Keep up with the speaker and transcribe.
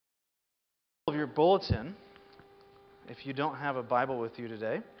bulletin, if you don't have a Bible with you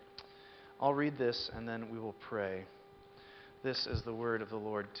today, I'll read this and then we will pray. This is the word of the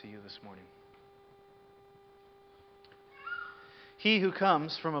Lord to you this morning. He who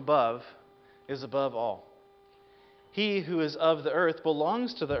comes from above is above all. He who is of the earth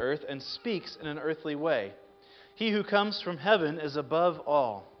belongs to the earth and speaks in an earthly way. He who comes from heaven is above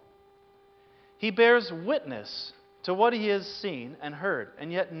all. He bears witness to what he has seen and heard,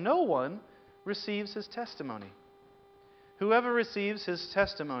 and yet no one receives his testimony. Whoever receives his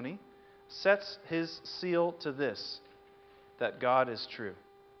testimony sets his seal to this, that God is true.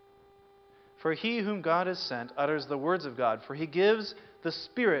 For he whom God has sent utters the words of God, for he gives the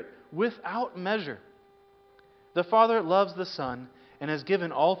Spirit without measure. The Father loves the Son and has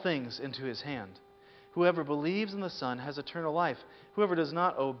given all things into his hand. Whoever believes in the Son has eternal life. Whoever does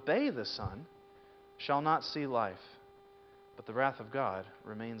not obey the Son shall not see life, but the wrath of God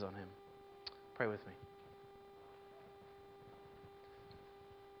remains on him. Pray with me.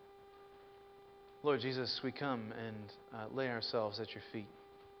 Lord Jesus, we come and lay ourselves at your feet,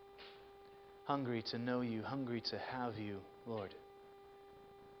 hungry to know you, hungry to have you, Lord.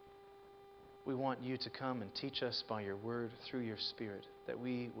 We want you to come and teach us by your word through your Spirit, that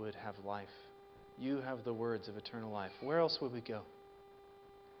we would have life. You have the words of eternal life. Where else would we go?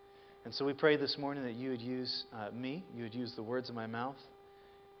 And so we pray this morning that you would use me, you would use the words of my mouth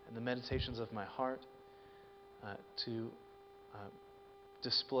and the meditations of my heart to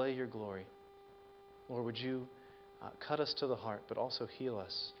display your glory. Lord, would you cut us to the heart, but also heal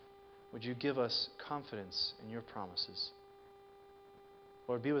us? Would you give us confidence in your promises?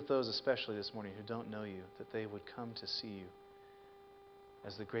 Lord, be with those especially this morning who don't know you, that they would come to see you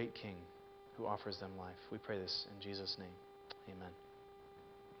as the great King who offers them life. We pray this in Jesus' name. Amen.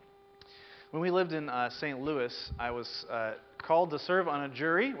 When we lived in St. Louis, I was called to serve on a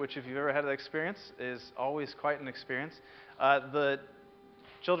jury, which if you've ever had that experience is always quite an experience. The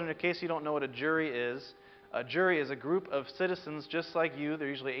children, in case you don't know what a jury is a group of citizens just like you, they're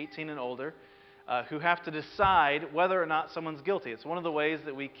usually 18 and older, who have to decide whether or not someone's guilty. It's one of the ways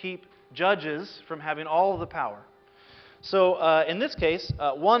that we keep judges from having all of the power. So in this case,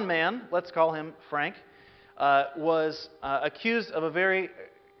 one man, let's call him Frank, was accused of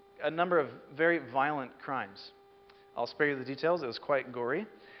a number of very violent crimes. I'll spare you the details. It was quite gory.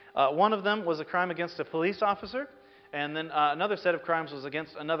 One of them was a crime against a police officer, and then another set of crimes was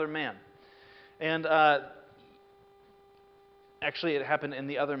against another man. And actually, it happened in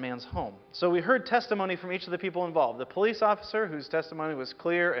the other man's home. So we heard testimony from each of the people involved. The police officer, whose testimony was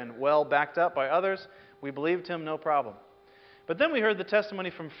clear and well backed up by others, we believed him, no problem. But then we heard the testimony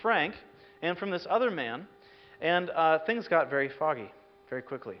from Frank and from this other man, and things got very foggy very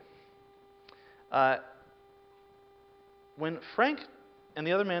quickly. When Frank and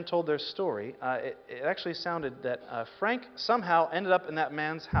the other man told their story, it actually sounded that Frank somehow ended up in that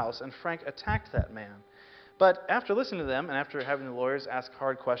man's house, and Frank attacked that man. But after listening to them, and after having the lawyers ask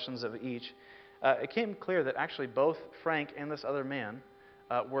hard questions of each, it became clear that actually both Frank and this other man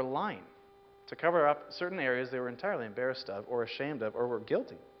were lying to cover up certain areas they were entirely embarrassed of, or ashamed of, or were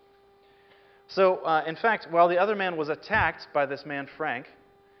guilty. So, in fact, while the other man was attacked by this man Frank,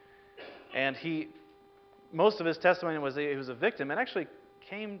 and most of his testimony was that he was a victim, it actually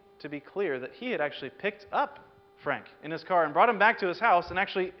came to be clear that he had actually picked up Frank in his car and brought him back to his house and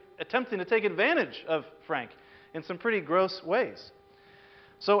actually attempting to take advantage of Frank in some pretty gross ways.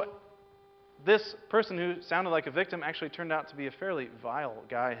 So this person who sounded like a victim actually turned out to be a fairly vile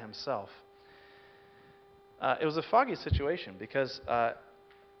guy himself. It was a foggy situation because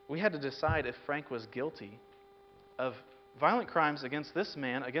we had to decide if Frank was guilty of violent crimes against this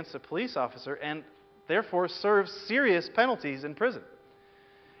man, against a police officer, and therefore serves serious penalties in prison.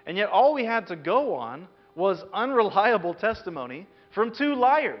 And yet all we had to go on was unreliable testimony from two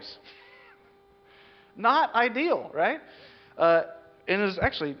liars. Not ideal, right? And it was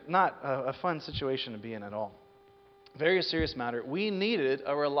actually not a fun situation to be in at all. Very serious matter. We needed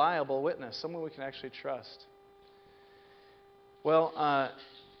a reliable witness, someone we can actually trust. Well,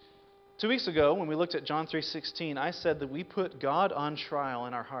 2 weeks ago, when we looked at John 3:16, I said that we put God on trial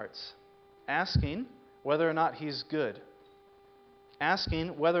in our hearts, asking whether or not He's good,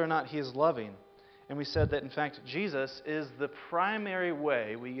 asking whether or not He is loving. And we said that, in fact, Jesus is the primary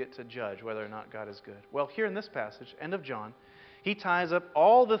way we get to judge whether or not God is good. Well, here in this passage, end of John, he ties up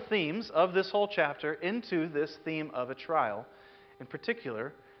all the themes of this whole chapter into this theme of a trial, in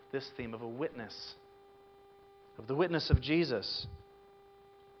particular, this theme of a witness, of the witness of Jesus.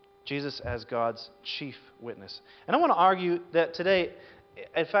 Jesus as God's chief witness. And I want to argue that today,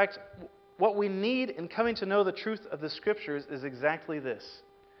 in fact, what we need in coming to know the truth of the Scriptures is exactly this.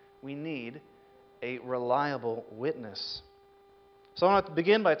 We need a reliable witness. So I want to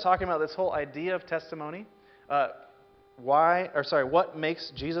begin by talking about this whole idea of testimony. What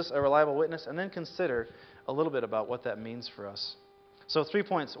makes Jesus a reliable witness, and then consider a little bit about what that means for us. So 3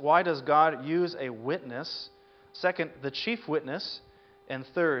 points. Why does God use a witness? Second, the chief witness. And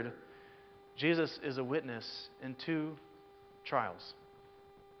third, Jesus is a witness in 2 trials.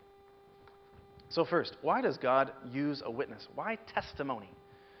 So first, why does God use a witness? Why testimony?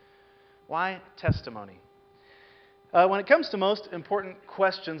 Why testimony? When it comes to most important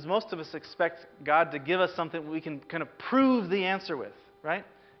questions, most of us expect God to give us something we can kind of prove the answer with, right?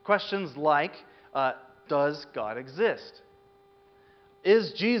 Questions like, does God exist?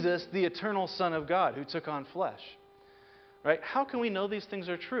 Is Jesus the eternal Son of God who took on flesh? Right? How can we know these things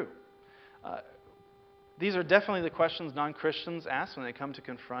are true? These are definitely the questions non-Christians ask when they come to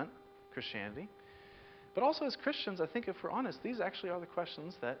confront Christianity. But also as Christians, I think if we're honest, these actually are the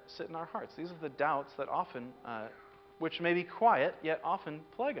questions that sit in our hearts. These are the doubts that often, which may be quiet, yet often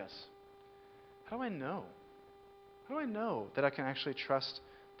plague us. How do I know? How do I know that I can actually trust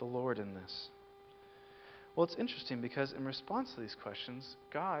the Lord in this? Well, it's interesting because in response to these questions,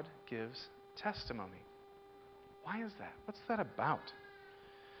 God gives testimony. Why is that? What's that about?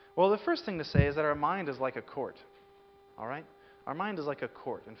 Well, the first thing to say is that our mind is like a court. All right? Our mind is like a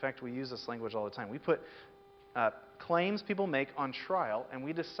court. In fact, we use this language all the time. We put claims people make on trial, and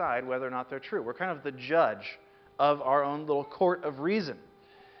we decide whether or not they're true. We're kind of the judge of our own little court of reason.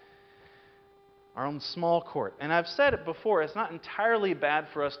 Our own small court. And I've said it before, it's not entirely bad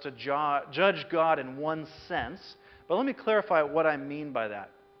for us to judge God in one sense, but let me clarify what I mean by that.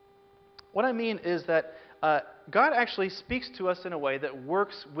 What I mean is that God actually speaks to us in a way that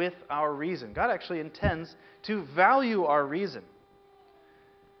works with our reason. God actually intends to value our reason.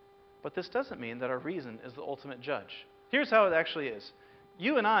 But this doesn't mean that our reason is the ultimate judge. Here's how it actually is.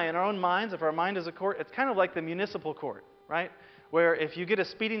 You and I, in our own minds, if our mind is a court, it's kind of like the municipal court, right? Where if you get a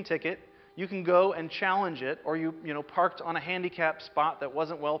speeding ticket, you can go and challenge it, or you parked on a handicapped spot that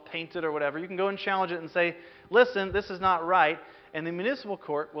wasn't well painted or whatever. You can go and challenge it and say, listen, this is not right. And the municipal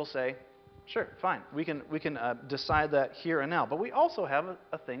court will say, sure, fine. We can decide that here and now. But we also have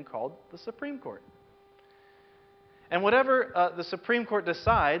a thing called the Supreme Court. And whatever the Supreme Court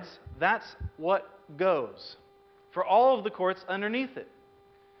decides, that's what goes for all of the courts underneath it.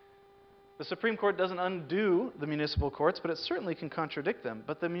 The Supreme Court doesn't undo the municipal courts, but it certainly can contradict them.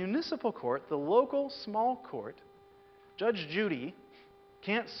 But the municipal court, the local small court, Judge Judy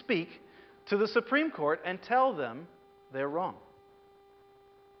can't speak to the Supreme Court and tell them they're wrong,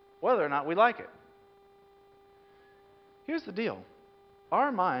 whether or not we like it. Here's the deal.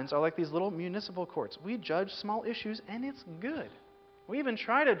 Our minds are like these little municipal courts. We judge small issues, and it's good. We even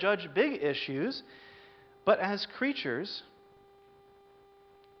try to judge big issues, but as creatures,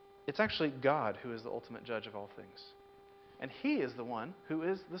 it's actually God who is the ultimate judge of all things. And He is the one who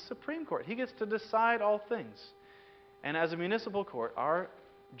is the Supreme Court. He gets to decide all things. And as a municipal court, our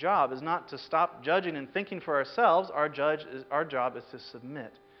job is not to stop judging and thinking for ourselves. Our job is to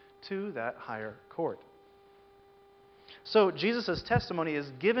submit to that higher court. So Jesus' testimony is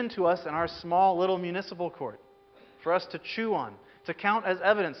given to us in our small little municipal court for us to chew on, to count as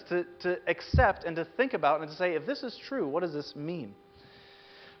evidence, to accept and to think about and to say, if this is true, what does this mean?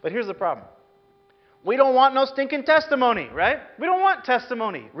 But here's the problem. We don't want no stinking testimony, right? We don't want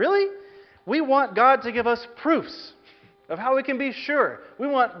testimony. Really? We want God to give us proofs of how we can be sure. We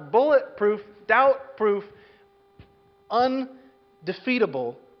want bulletproof, doubt-proof,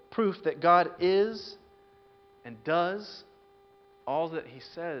 undefeatable proof that God is and does all that He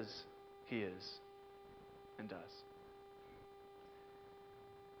says He is and does.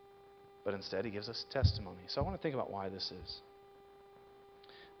 But instead, He gives us testimony. So I want to think about why this is.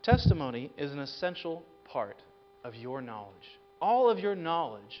 Testimony is an essential part of your knowledge. All of your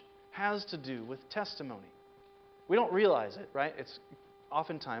knowledge has to do with testimony. We don't realize it, right? It's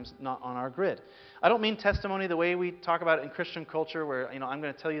oftentimes not on our grid. I don't mean testimony the way we talk about it in Christian culture where, I'm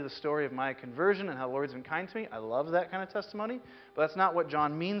going to tell you the story of my conversion and how the Lord's been kind to me. I love that kind of testimony, but that's not what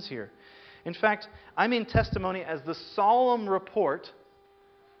John means here. In fact, I mean testimony as the solemn report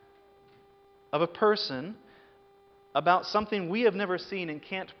of a person about something we have never seen and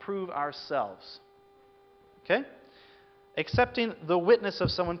can't prove ourselves. Okay? Accepting the witness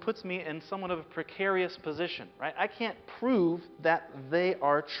of someone puts me in somewhat of a precarious position, right? I can't prove that they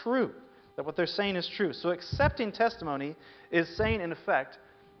are true, that what they're saying is true. So accepting testimony is saying, in effect,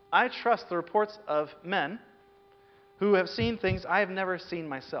 I trust the reports of men who have seen things I have never seen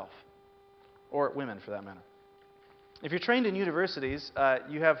myself, or women for that matter. If you're trained in universities,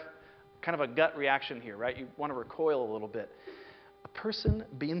 you have kind of a gut reaction here, right? You want to recoil a little bit. A person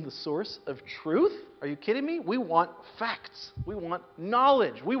being the source of truth? Are you kidding me? We want facts. We want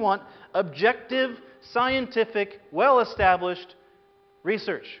knowledge. We want objective, scientific, well-established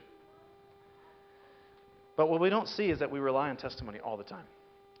research. But what we don't see is that we rely on testimony all the time.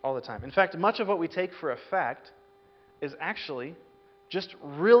 All the time. In fact, much of what we take for a fact is actually just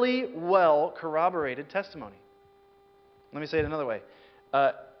really well corroborated testimony. Let me say it another way.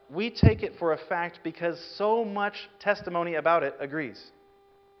 We take it for a fact because so much testimony about it agrees.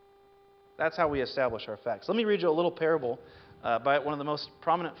 That's how we establish our facts. Let me read you a little parable by one of the most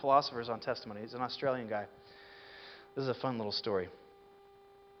prominent philosophers on testimony. He's an Australian guy. This is a fun little story.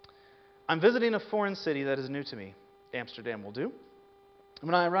 I'm visiting a foreign city that is new to me. Amsterdam will do.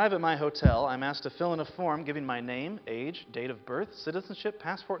 When I arrive at my hotel, I'm asked to fill in a form giving my name, age, date of birth, citizenship,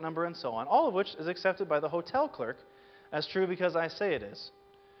 passport number, and so on, all of which is accepted by the hotel clerk as true because I say it is,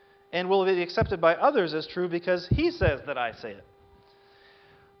 and will be accepted by others as true because he says that I say it.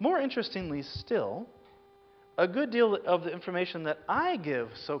 More interestingly still, a good deal of the information that I give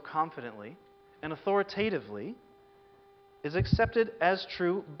so confidently and authoritatively is accepted as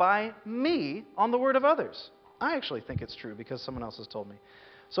true by me on the word of others. I actually think it's true because someone else has told me.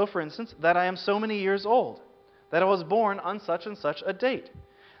 So, for instance, that I am so many years old, that I was born on such and such a date,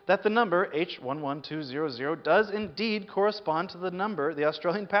 that the number H11200 does indeed correspond to the number the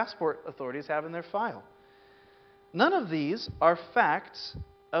Australian passport authorities have in their file. None of these are facts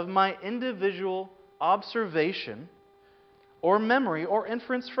of my individual observation or memory or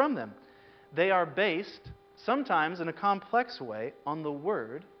inference from them. They are based, sometimes in a complex way, on the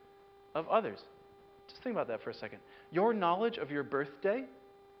word of others. Just think about that for a second. Your knowledge of your birthday,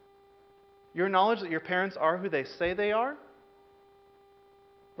 your knowledge that your parents are who they say they are,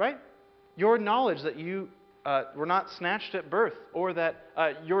 right? Your knowledge that you were not snatched at birth, or that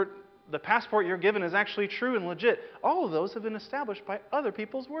the passport you're given is actually true and legit. All of those have been established by other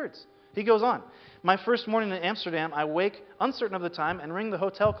people's words. He goes on. My first morning in Amsterdam, I wake uncertain of the time and ring the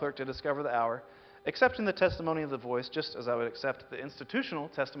hotel clerk to discover the hour, accepting the testimony of the voice just as I would accept the institutional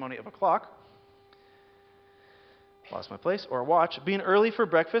testimony of a clock. Lost my place, or a watch. Being early for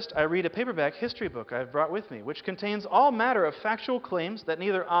breakfast, I read a paperback history book I have brought with me, which contains all matter of factual claims that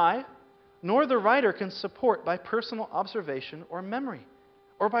neither I nor the writer can support by personal observation or memory,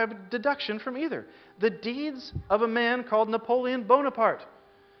 or by deduction from either. The deeds of a man called Napoleon Bonaparte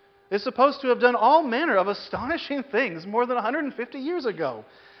is supposed to have done all manner of astonishing things more than 150 years ago.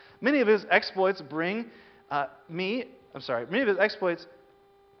 Many of his exploits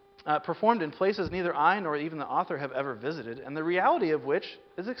performed in places neither I nor even the author have ever visited, and the reality of which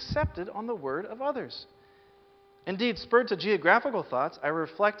is accepted on the word of others. Indeed, spurred to geographical thoughts, I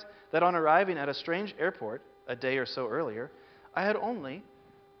reflect that on arriving at a strange airport a day or so earlier, I had only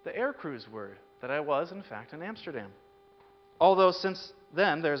the air crew's word that I was, in fact, in Amsterdam. Although since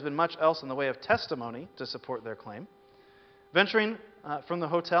then there has been much else in the way of testimony to support their claim. Venturing from the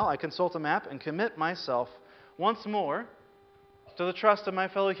hotel, I consult a map and commit myself once more to the trust of my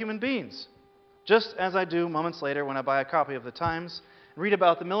fellow human beings, just as I do moments later when I buy a copy of the Times and read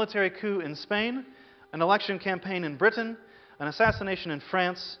about the military coup in Spain, an election campaign in Britain, an assassination in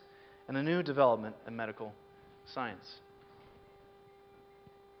France, and a new development in medical science.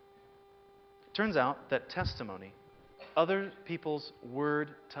 It turns out that testimony, other people's word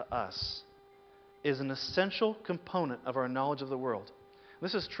to us, is an essential component of our knowledge of the world.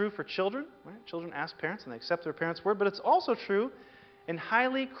 This is true for children. Right? Children ask parents and they accept their parents' word, but it's also true in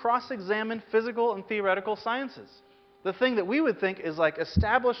highly cross-examined physical and theoretical sciences. The thing that we would think is like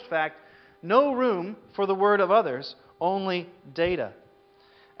established fact, no room for the word of others, only data.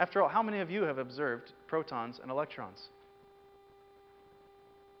 After all, how many of you have observed protons and electrons?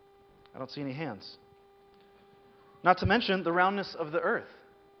 I don't see any hands. Not to mention the roundness of the earth.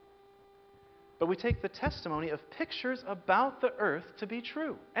 But we take the testimony of pictures about the earth to be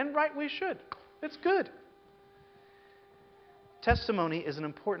true. And right, we should. It's good. Testimony is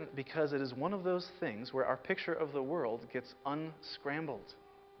important because it is one of those things where our picture of the world gets unscrambled.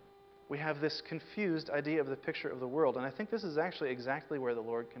 We have this confused idea of the picture of the world, and I think this is actually exactly where the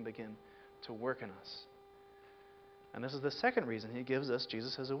Lord can begin to work in us. And this is the second reason He gives us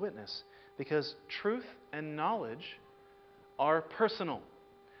Jesus as a witness, because truth and knowledge are personal.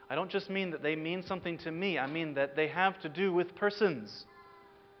 I don't just mean that they mean something to me. I mean that they have to do with persons.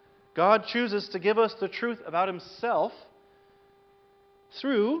 God chooses to give us the truth about Himself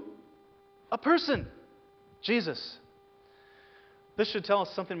through a person, Jesus. This should tell us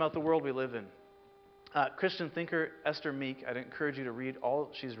something about the world we live in. Christian thinker Esther Meek, I'd encourage you to read all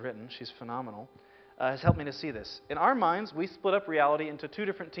she's written. She's phenomenal. Has helped me to see this. In our minds, we split up reality into two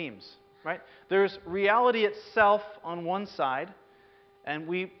different teams. Right? There's reality itself on one side, And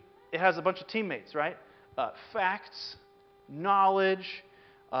it has a bunch of teammates, right? Facts, knowledge,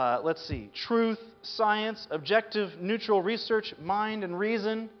 let's see, truth, science, objective, neutral research, mind, and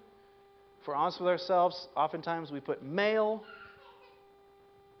reason. If we're honest with ourselves, oftentimes we put male.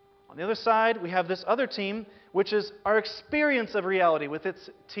 On the other side, we have this other team, which is our experience of reality with its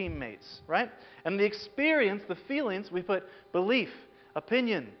teammates, right? And the experience, the feelings, we put belief,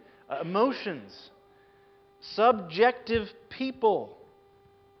 opinion, emotions, subjective people,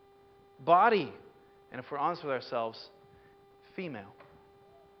 body, and if we're honest with ourselves, female.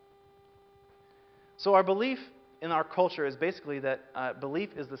 So our belief in our culture is basically that belief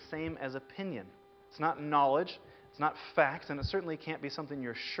is the same as opinion. It's not knowledge, it's not facts, and it certainly can't be something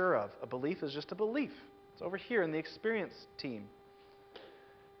you're sure of. A belief is just a belief. It's over here in the experience team.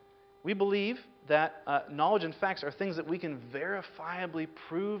 We believe that knowledge and facts are things that we can verifiably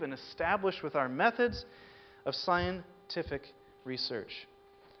prove and establish with our methods of scientific research.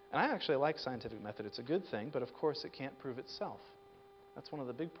 And I actually like scientific method. It's a good thing, but of course it can't prove itself. That's one of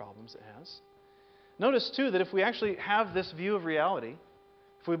the big problems it has. Notice, too, that if we actually have this view of reality,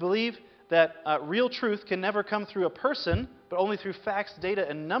 if we believe that real truth can never come through a person, but only through facts, data,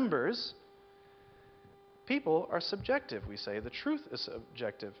 and numbers, people are subjective, we say. The truth is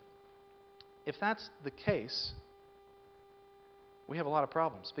subjective. If that's the case, we have a lot of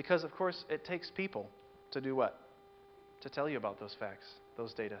problems. Because, of course, it takes people to do what? To tell you about those facts,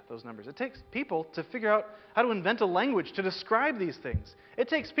 those data, those numbers. It takes people to figure out how to invent a language to describe these things. It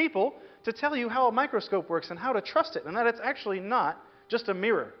takes people to tell you how a microscope works and how to trust it, and that it's actually not just a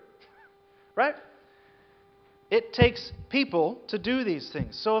mirror. Right? It takes people to do these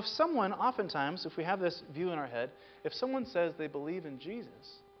things. So if someone, oftentimes, if we have this view in our head, if someone says they believe in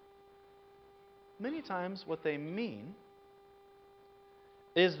Jesus, many times what they mean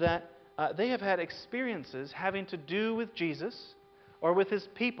is that they have had experiences having to do with Jesus or with his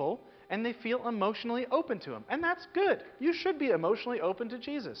people, and they feel emotionally open to him. And that's good. You should be emotionally open to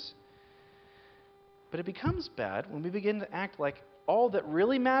Jesus. But it becomes bad when we begin to act like all that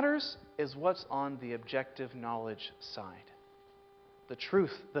really matters is what's on the objective knowledge side. The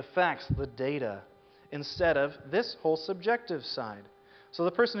truth, the facts, the data, instead of this whole subjective side. So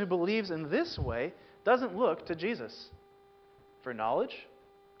the person who believes in this way doesn't look to Jesus for knowledge,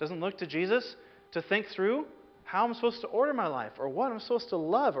 doesn't look to Jesus to think through how I'm supposed to order my life, or what I'm supposed to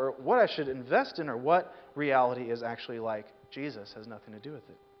love, or what I should invest in, or what reality is actually like. Jesus has nothing to do with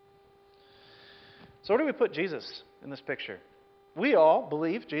it. So where do we put Jesus in this picture? We all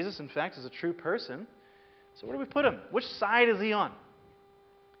believe Jesus, in fact, is a true person. So where do we put him? Which side is he on?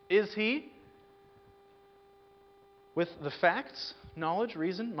 Is he with the facts, knowledge,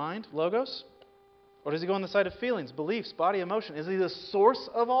 reason, mind, logos? Or does he go on the side of feelings, beliefs, body, emotion? Is he the source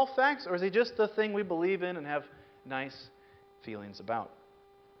of all facts, or is he just the thing we believe in and have nice feelings about?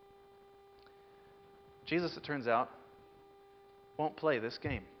 Jesus, it turns out, won't play this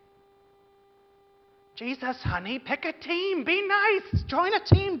game. Jesus, honey, pick a team. Be nice. Join a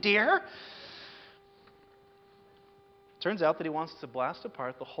team, dear. Turns out that he wants to blast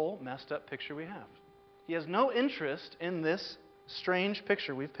apart the whole messed up picture we have. He has no interest in this strange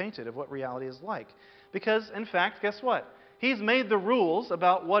picture we've painted of what reality is like. Because, in fact, guess what? He's made the rules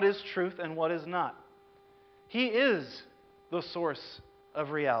about what is truth and what is not. He is the source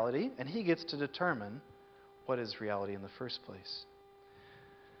of reality, and he gets to determine what is reality in the first place.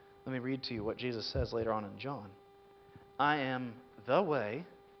 Let me read to you what Jesus says later on in John. I am the way,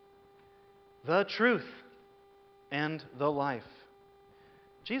 the truth, and the life.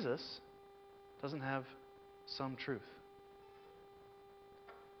 Jesus doesn't have some truth.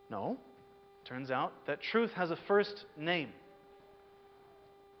 No, turns out that truth has a first name.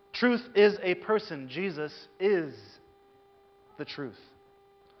 Truth is a person. Jesus is the truth.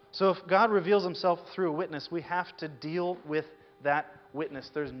 So if God reveals himself through a witness, we have to deal with that witness.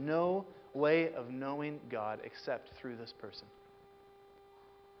 There's no way of knowing God except through this person.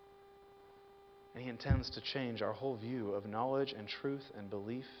 And he intends to change our whole view of knowledge and truth and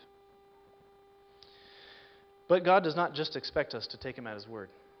belief. But God does not just expect us to take him at his word.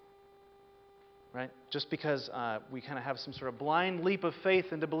 Right? Just because we kind of have some sort of blind leap of faith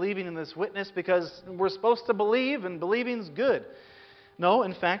into believing in this witness because we're supposed to believe and believing's good. No,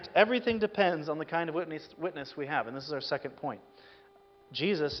 in fact, everything depends on the kind of witness we have. And this is our second point.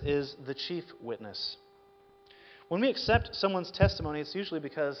 Jesus is the chief witness. When we accept someone's testimony, it's usually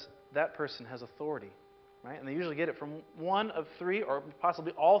because that person has authority, right? And they usually get it from one of three, or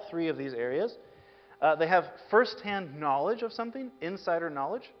possibly all three of these areas. They have first-hand knowledge of something, insider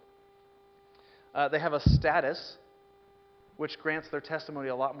knowledge. They have a status, which grants their testimony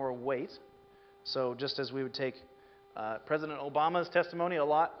a lot more weight. So just as we would take President Obama's testimony a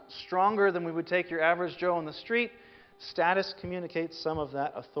lot stronger than we would take your average Joe on the street. Status communicates some of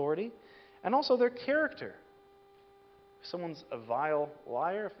that authority, and also their character. If someone's a vile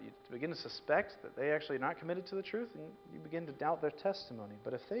liar, if you begin to suspect that they actually are not committed to the truth, and you begin to doubt their testimony.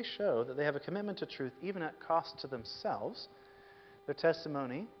 But if they show that they have a commitment to truth, even at cost to themselves, their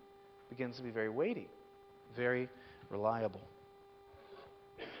testimony begins to be very weighty, very reliable.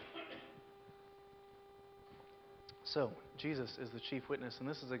 So, Jesus is the chief witness, and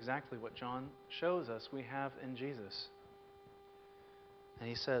this is exactly what John shows us we have in Jesus. And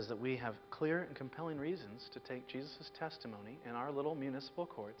he says that we have clear and compelling reasons to take Jesus' testimony in our little municipal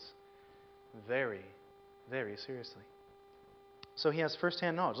courts very, very seriously. So he has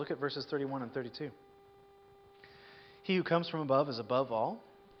first-hand knowledge. Look at verses 31 and 32. He who comes from above is above all.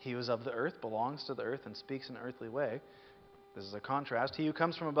 He who is of the earth belongs to the earth and speaks in an earthly way. This is a contrast. He who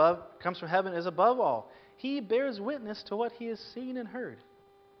comes from above, comes from heaven, is above all. He bears witness to what he has seen and heard.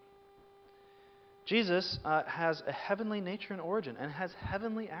 Jesus has a heavenly nature and origin and has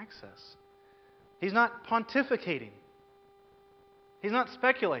heavenly access. He's not pontificating. He's not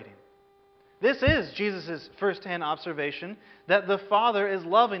speculating. This is Jesus' first-hand observation that the Father is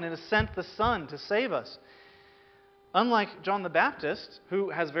loving and has sent the Son to save us. Unlike John the Baptist,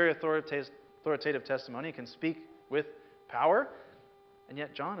 who has very authoritative testimony, he can speak with power, and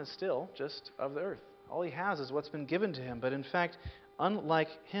yet John is still just of the earth. All he has is what's been given to him. But in fact, unlike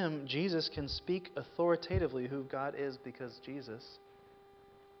him, Jesus can speak authoritatively who God is because Jesus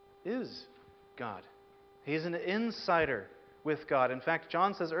is God. He's an insider with God. In fact,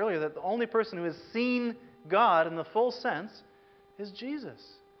 John says earlier that the only person who has seen God in the full sense is Jesus.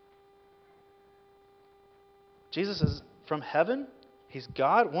 Jesus is from heaven. He's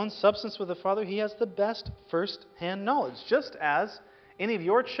God, one substance with the Father. He has the best first-hand knowledge, just as any of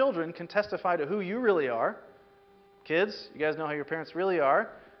your children can testify to who you really are. Kids, you guys know how your parents really are.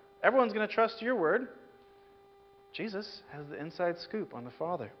 Everyone's going to trust your word. Jesus has the inside scoop on the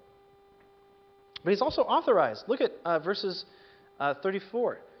Father. But he's also authorized. Look at verses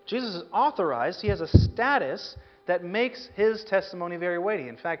 34. Jesus is authorized. He has a status that makes his testimony very weighty.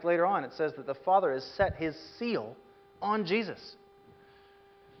 In fact, later on it says that the Father has set his seal on Jesus.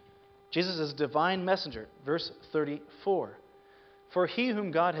 Jesus is divine messenger. Verse 34. For he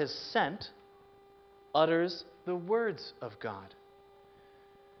whom God has sent utters the words of God.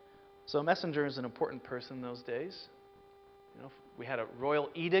 So a messenger is an important person in those days. You know, if we had a royal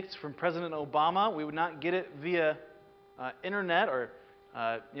edict from President Obama, we would not get it via internet or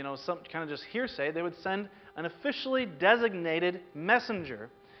some kind of just hearsay. They would send an officially designated messenger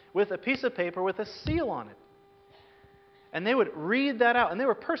with a piece of paper with a seal on it. And they would read that out, and they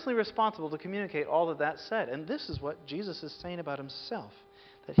were personally responsible to communicate all that said. And this is what Jesus is saying about himself,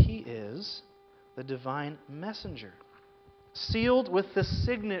 that he is the divine messenger, sealed with the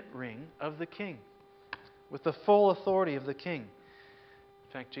signet ring of the king, with the full authority of the king.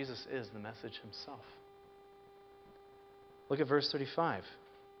 In fact, Jesus is the message himself. Look at verse 35.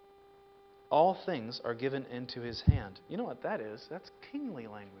 All things are given into his hand. You know what that is? That's kingly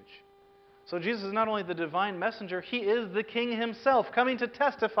language. So Jesus is not only the divine messenger, he is the king himself, coming to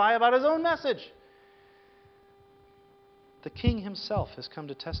testify about his own message. The king himself has come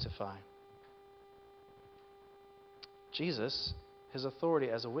to testify. Jesus, his authority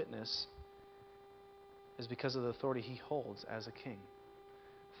as a witness, is because of the authority he holds as a king.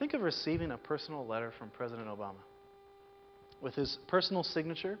 Think of receiving a personal letter from President Obama with his personal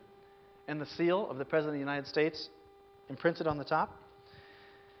signature and the seal of the President of the United States imprinted on the top.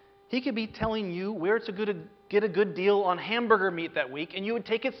 He could be telling you where to get a good deal on hamburger meat that week, and you would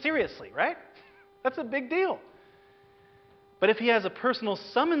take it seriously, right? That's a big deal. But if he has a personal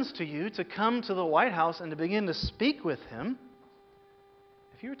summons to you to come to the White House and to begin to speak with him,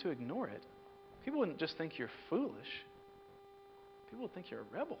 if you were to ignore it, people wouldn't just think you're foolish. People would think you're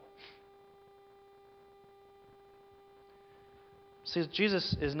a rebel. See,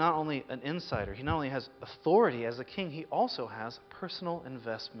 Jesus is not only an insider, he not only has authority as a king, he also has personal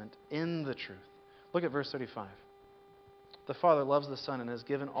investment in the truth. Look at verse 35. The Father loves the Son and has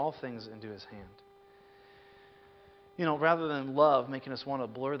given all things into his hand. You know, rather than love making us want to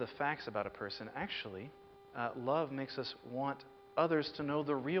blur the facts about a person, actually, love makes us want others to know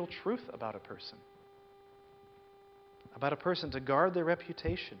the real truth about a person to guard their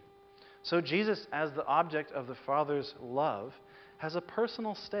reputation. So Jesus, as the object of the Father's love, has a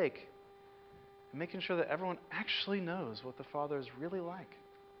personal stake in making sure that everyone actually knows what the Father is really like.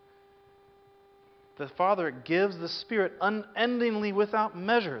 The Father gives the Spirit unendingly without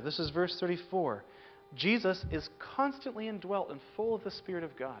measure. This is verse 34. Jesus is constantly indwelt and full of the Spirit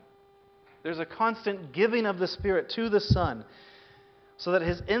of God. There's a constant giving of the Spirit to the Son so that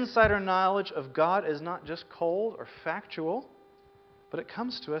his insider knowledge of God is not just cold or factual, but it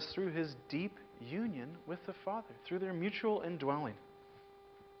comes to us through his deep union with the Father, through their mutual indwelling.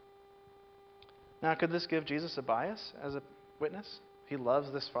 Now, could this give Jesus a bias as a witness? He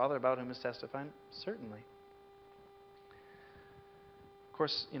loves this Father about whom he's testifying? Certainly. Of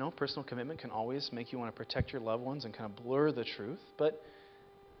course, personal commitment can always make you want to protect your loved ones and kind of blur the truth. But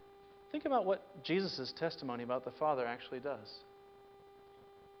think about what Jesus' testimony about the Father actually does.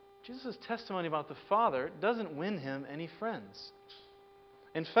 Jesus' testimony about the Father doesn't win him any friends.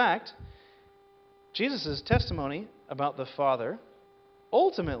 In fact, Jesus' testimony about the Father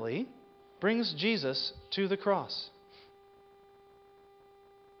ultimately brings Jesus to the cross.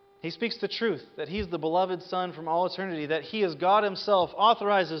 He speaks the truth, that he's the beloved Son from all eternity, that he is God himself,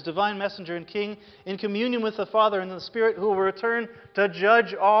 authorized as divine messenger and king, in communion with the Father and the Spirit, who will return to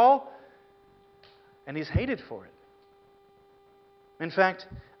judge all, and he's hated for it. In fact,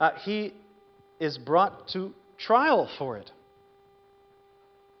 he is brought to trial for it.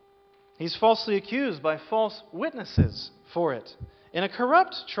 He's falsely accused by false witnesses for it, in a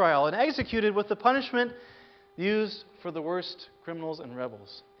corrupt trial, and executed with the punishment used for the worst criminals and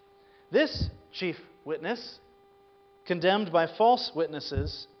rebels. This chief witness, condemned by false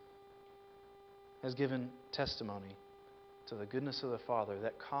witnesses, has given testimony to the goodness of the Father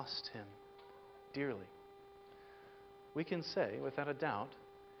that cost him dearly. We can say, without a doubt,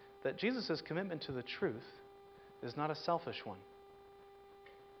 that Jesus' commitment to the truth is not a selfish one.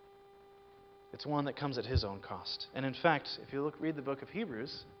 It's one that comes at his own cost. And in fact, if you read the book of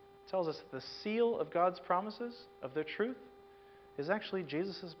Hebrews, it tells us that the seal of God's promises, of their truth, is actually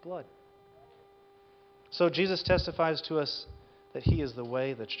Jesus' blood. So Jesus testifies to us that he is the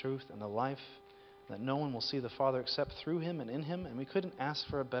way, the truth, and the life, that no one will see the Father except through him and in him, and we couldn't ask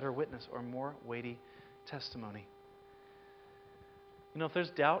for a better witness or more weighty testimony. If there's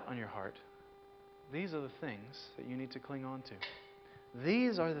doubt on your heart, these are the things that you need to cling on to.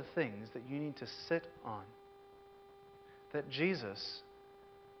 These are the things that you need to sit on. That Jesus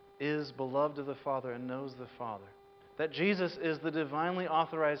is beloved of the Father and knows the Father. That Jesus is the divinely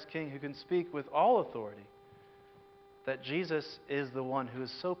authorized King who can speak with all authority. That Jesus is the one who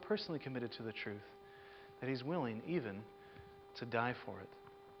is so personally committed to the truth that he's willing even to die for it,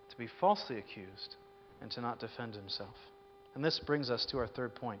 to be falsely accused, and to not defend himself. And this brings us to our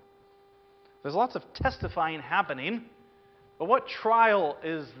third point. There's lots of testifying happening, but what trial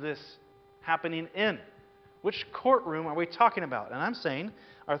is this happening in? Which courtroom are we talking about? And I'm saying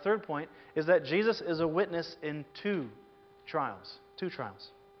our third point is that Jesus is a witness in two trials. Two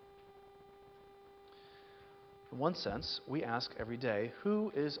trials. In one sense, we ask every day,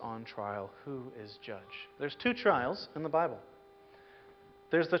 who is on trial? Who is judge? There's two trials in the Bible.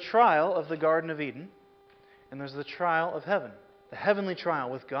 There's the trial of the Garden of Eden, and there's the trial of heaven, the heavenly trial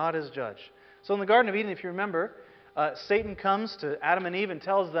with God as judge. So in the Garden of Eden, if you remember, Satan comes to Adam and Eve and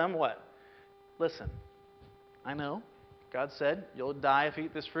tells them what? Listen, I know God said you'll die if you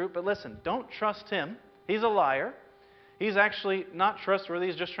eat this fruit, but listen, don't trust him. He's a liar. He's actually not trustworthy.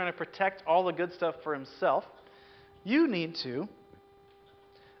 He's just trying to protect all the good stuff for himself. You need to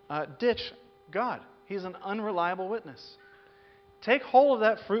ditch God. He's an unreliable witness. Take hold of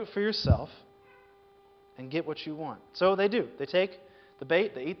that fruit for yourself and get what you want. So they do. They take the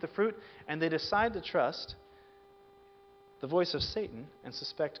bait, they eat the fruit, and they decide to trust the voice of Satan and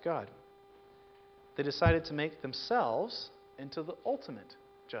suspect God. They decided to make themselves into the ultimate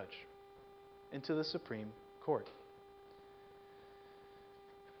judge, into the Supreme Court.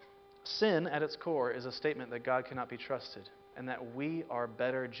 Sin, at its core, is a statement that God cannot be trusted and that we are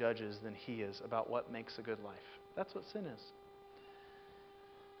better judges than he is about what makes a good life. That's what sin is.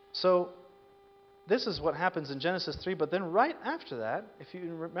 So, this is what happens in Genesis 3, but then right after that, if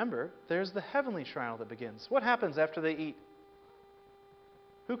you remember, there's the heavenly trial that begins. What happens after they eat?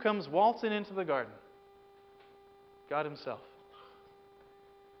 Who comes waltzing into the garden? God himself.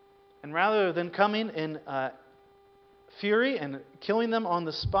 And rather than coming in fury and killing them on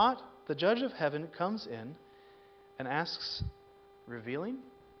the spot, the judge of heaven comes in and asks revealing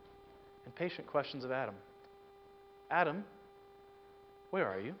and patient questions of Adam. Adam, where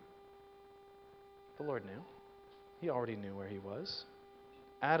are you? The Lord knew. He already knew where he was.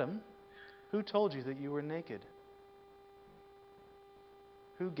 Adam, who told you that you were naked?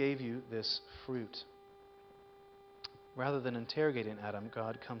 Who gave you this fruit? Rather than interrogating Adam,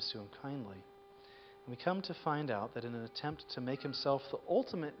 God comes to him kindly. And we come to find out that in an attempt to make himself the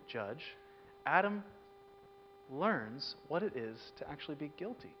ultimate judge, Adam learns what it is to actually be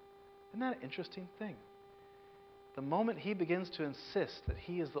guilty. Isn't that an interesting thing? the moment he begins to insist that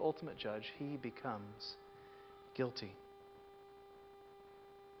he is the ultimate judge, he becomes guilty.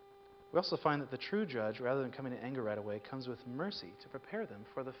 We also find that the true judge, rather than coming in anger right away, comes with mercy to prepare them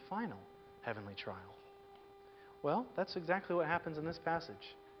for the final heavenly trial. Well, that's exactly what happens in this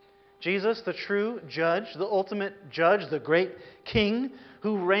passage. Jesus, the true judge, the ultimate judge, the great king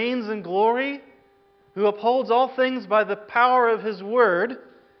who reigns in glory, who upholds all things by the power of his word,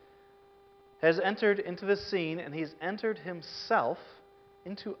 has entered into the scene, and he's entered himself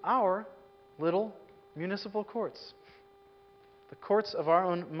into our little municipal courts, the courts of our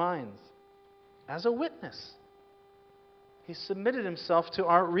own minds, as a witness. He submitted himself to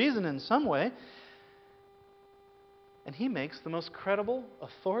our reason in some way, and he makes the most credible,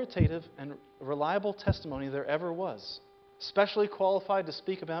 authoritative, and reliable testimony there ever was. Specially qualified to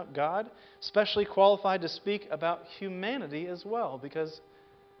speak about God, specially qualified to speak about humanity as well, because,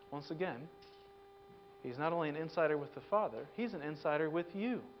 once again, he's not only an insider with the Father, he's an insider with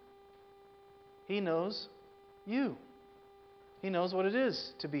you. He knows you. He knows what it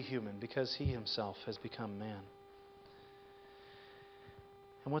is to be human because he himself has become man.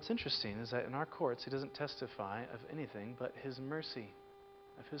 And what's interesting is that in our courts, he doesn't testify of anything but his mercy,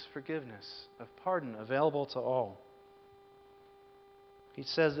 of his forgiveness, of pardon available to all. He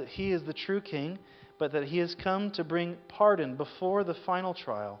says that he is the true king, but that he has come to bring pardon before the final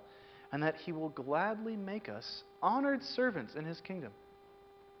trial, and that he will gladly make us honored servants in his kingdom,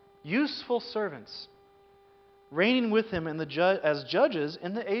 useful servants, reigning with him as judges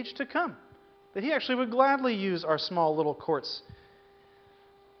in the age to come. That he actually would gladly use our small little courts.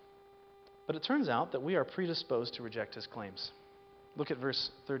 But it turns out that we are predisposed to reject his claims. Look at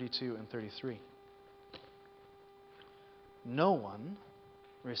verse 32 and 33. No one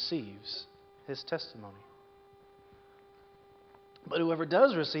receives his testimony. But whoever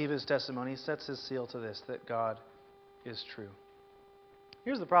does receive his testimony sets his seal to this, that God is true.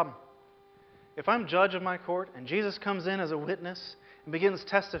 Here's the problem. If I'm judge of my court and Jesus comes in as a witness and begins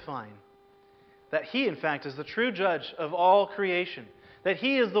testifying that he, in fact, is the true judge of all creation, that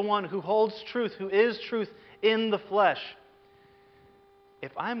he is the one who holds truth, who is truth in the flesh,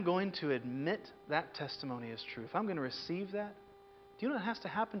 if I'm going to admit that testimony is true, if I'm going to receive that, do you know what has to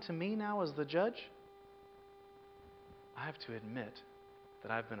happen to me now as the judge? I have to admit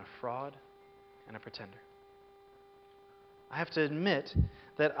that I've been a fraud and a pretender. I have to admit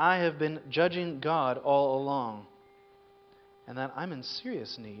that I have been judging God all along, and that I'm in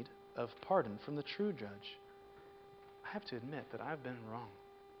serious need of pardon from the true judge. I have to admit that I've been wrong.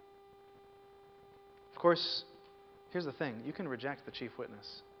 Of course, here's the thing. You can reject the chief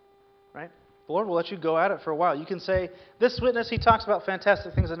witness, right? The Lord will let you go at it for a while. You can say, this witness, he talks about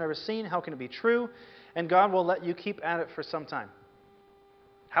fantastic things I've never seen. How can it be true? And God will let you keep at it for some time.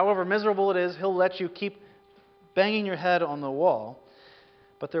 However miserable it is, he'll let you keep banging your head on the wall.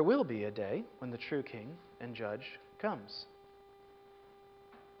 But there will be a day when the true king and judge comes.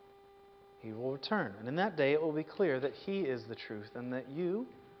 He will return. And in that day it will be clear that he is the truth and that you,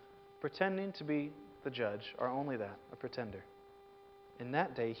 pretending to be the judge, are only that, a pretender. In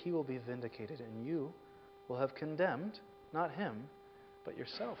that day he will be vindicated and you will have condemned, not him, but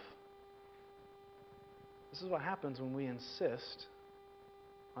yourself. This is what happens when we insist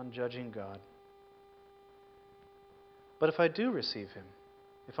on judging God. But if I do receive him,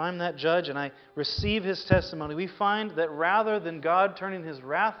 if I'm that judge and I receive his testimony, we find that rather than God turning his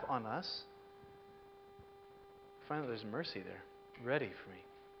wrath on us, we find that there's mercy there, ready for me,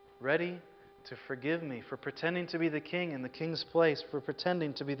 ready to forgive me for pretending to be the king in the king's place, for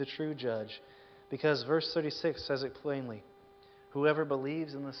pretending to be the true judge. Because verse 36 says it plainly, whoever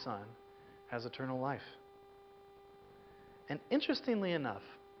believes in the Son has eternal life. And interestingly enough,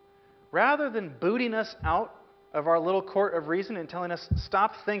 rather than booting us out of our little court of reason and telling us,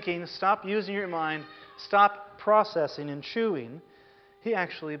 stop thinking, stop using your mind, stop processing and chewing, he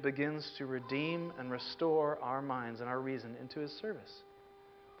actually begins to redeem and restore our minds and our reason into his service.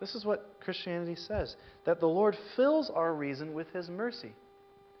 This is what Christianity says, that the Lord fills our reason with his mercy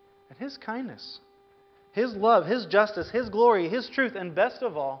and his kindness, his love, his justice, his glory, his truth, and best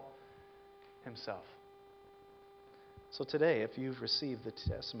of all, himself. So today, if you've received the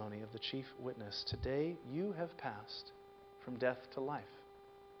testimony of the chief witness, today you have passed from death to life.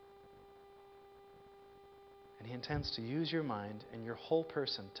 And he intends to use your mind and your whole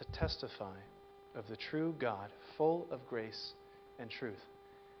person to testify of the true God, full of grace and truth,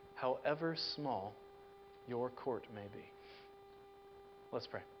 however small your court may be. Let's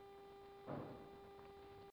pray.